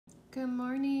Good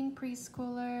morning,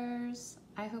 preschoolers.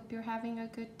 I hope you're having a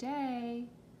good day.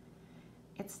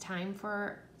 It's time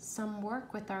for some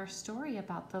work with our story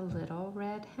about the Little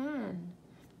Red Hen.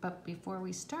 But before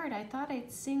we start, I thought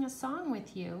I'd sing a song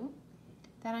with you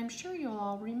that I'm sure you'll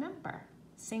all remember.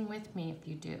 Sing with me if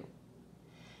you do.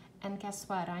 And guess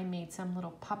what? I made some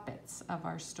little puppets of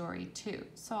our story too,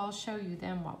 so I'll show you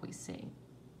them while we sing.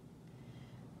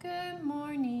 Good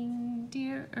morning,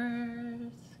 dear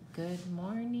Earth. Good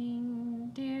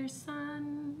morning, dear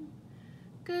sun.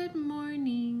 Good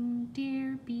morning,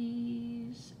 dear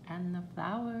bees and the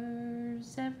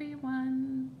flowers,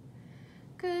 everyone.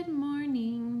 Good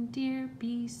morning, dear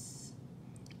beasts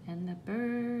and the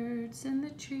birds and the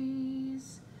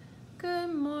trees.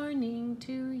 Good morning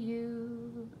to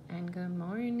you and good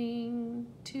morning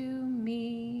to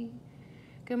me.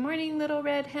 Good morning, Little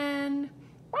Red Hen.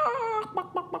 Bark,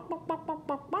 bark, bark, bark, bark, bark,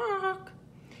 bark, bark.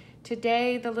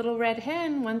 Today, the Little Red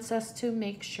Hen wants us to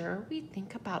make sure we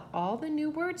think about all the new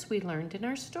words we learned in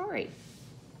our story.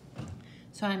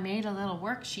 So I made a little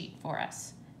worksheet for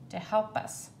us to help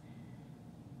us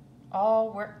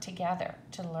all work together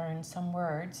to learn some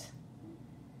words.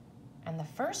 And the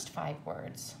first 5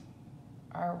 words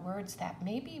are words that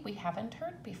maybe we haven't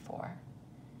heard before.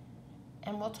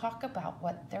 And we'll talk about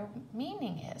what their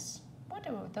meaning is. What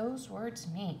do those words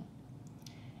mean?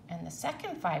 And the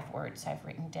second 5 words I've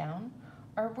written down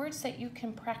are words that you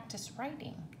can practice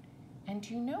writing. And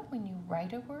you know when you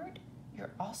write a word,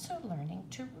 you're also learning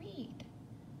to read.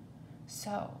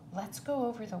 So let's go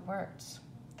over the words.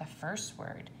 The first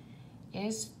word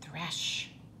is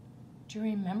thresh. Do you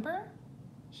remember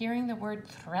hearing the word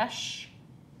thresh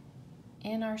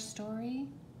in our story?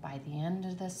 By the end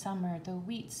of the summer, the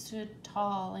wheat stood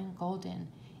tall and golden.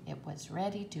 It was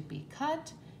ready to be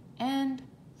cut and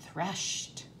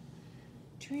threshed.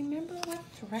 Do you remember what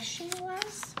threshing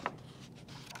was?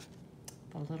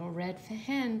 The Little Red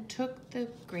Hen took the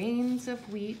grains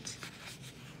of wheat,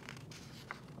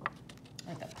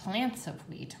 or the plants of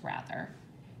wheat rather,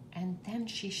 and then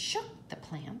she shook the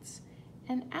plants,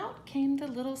 and out came the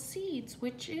little seeds,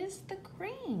 which is the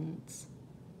grains.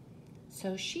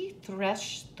 So she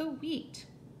threshed the wheat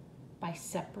by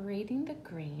separating the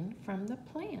grain from the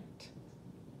plant.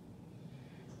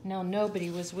 Now,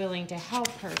 nobody was willing to help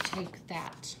her take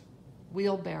that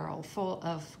wheelbarrow full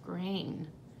of grain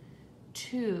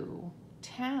to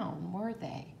town, were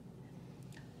they?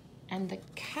 And the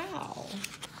cow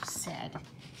said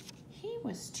he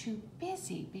was too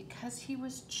busy because he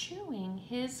was chewing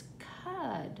his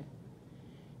cud.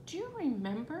 Do you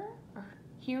remember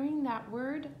hearing that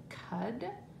word,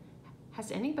 cud?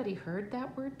 Has anybody heard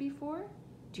that word before?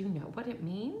 Do you know what it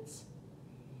means?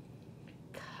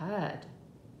 Cud.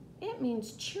 It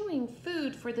means chewing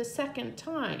food for the second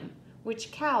time,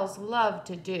 which cows love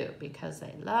to do because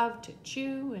they love to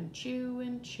chew and chew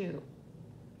and chew.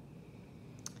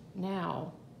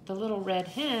 Now, the Little Red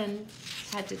Hen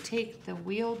had to take the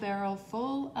wheelbarrow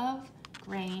full of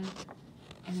grain.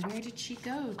 And where did she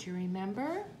go? Do you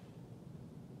remember?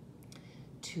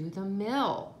 To the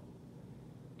mill.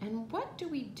 And what do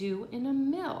we do in a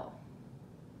mill?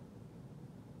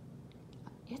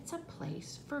 It's a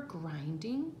place for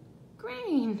grinding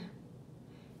grain.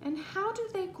 And how do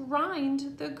they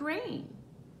grind the grain?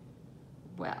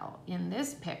 Well, in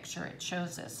this picture, it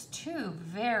shows us 2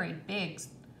 very big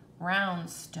round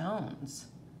stones.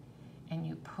 And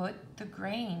you put the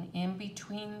grain in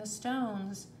between the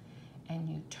stones, and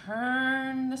you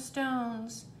turn the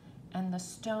stones, and the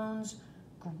stones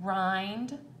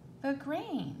grind the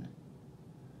grain.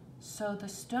 So the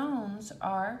stones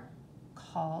are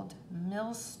called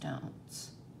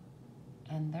millstones,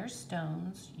 and they're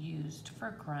stones used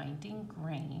for grinding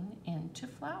grain into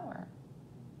flour.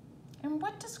 And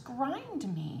what does grind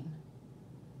mean?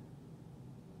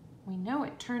 We know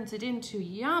it turns it into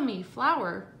yummy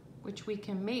flour, which we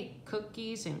can make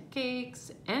cookies and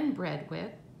cakes and bread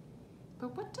with.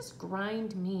 But what does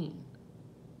grind mean?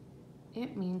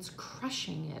 It means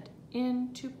crushing it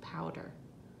into powder.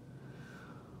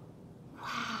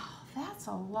 Wow, that's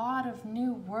a lot of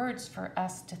new words for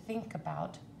us to think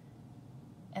about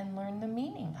and learn the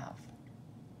meaning of.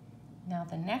 Now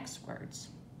the next words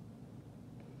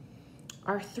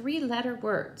are 3-letter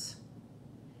words.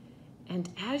 And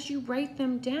as you write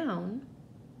them down,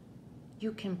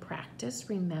 you can practice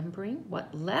remembering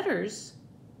what letters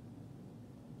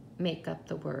make up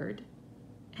the word,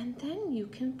 and then you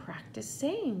can practice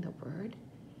saying the word,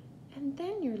 and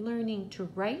then you're learning to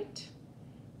write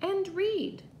and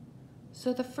read.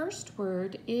 So the first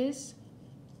word is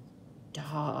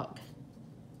dog.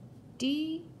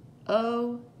 D-O-G,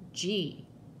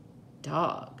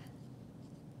 dog.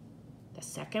 The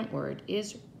second word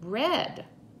is red,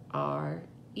 R-E-D,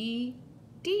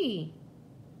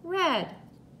 red.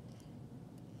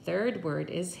 Third word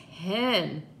is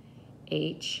hen,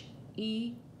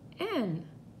 H-E-N,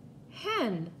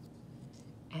 hen.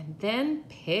 And then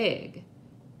pig,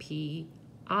 P-I-G,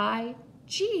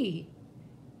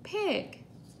 pig.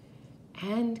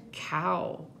 And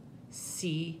cow,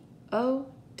 C-O-W,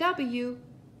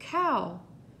 cow.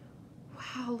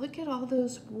 Wow, look at all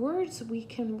those words we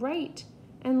can write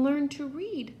and learn to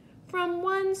read from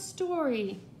one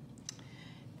story.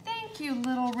 Thank you,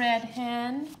 Little Red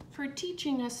Hen, for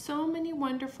teaching us so many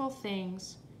wonderful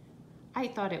things. I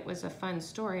thought it was a fun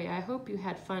story. I hope you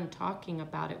had fun talking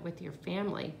about it with your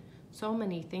family. So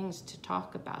many things to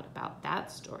talk about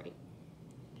that story.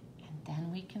 And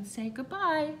then we can say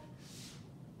goodbye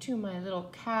to my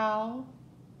little cow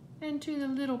and to the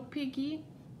little piggy,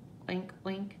 oink,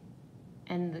 oink,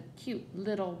 and the cute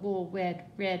little little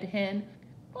red hen,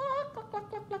 cluck, cluck, cluck,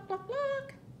 cluck, cluck, cluck,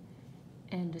 cluck,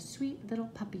 and a sweet little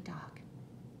puppy dog.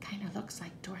 Kind of looks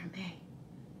like Dora May.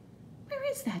 Where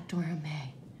is that Dora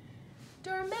May?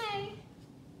 Dora May,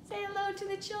 say hello to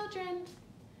the children.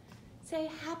 Say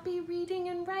happy reading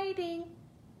and writing.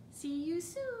 See you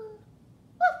soon.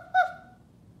 Woof, woof.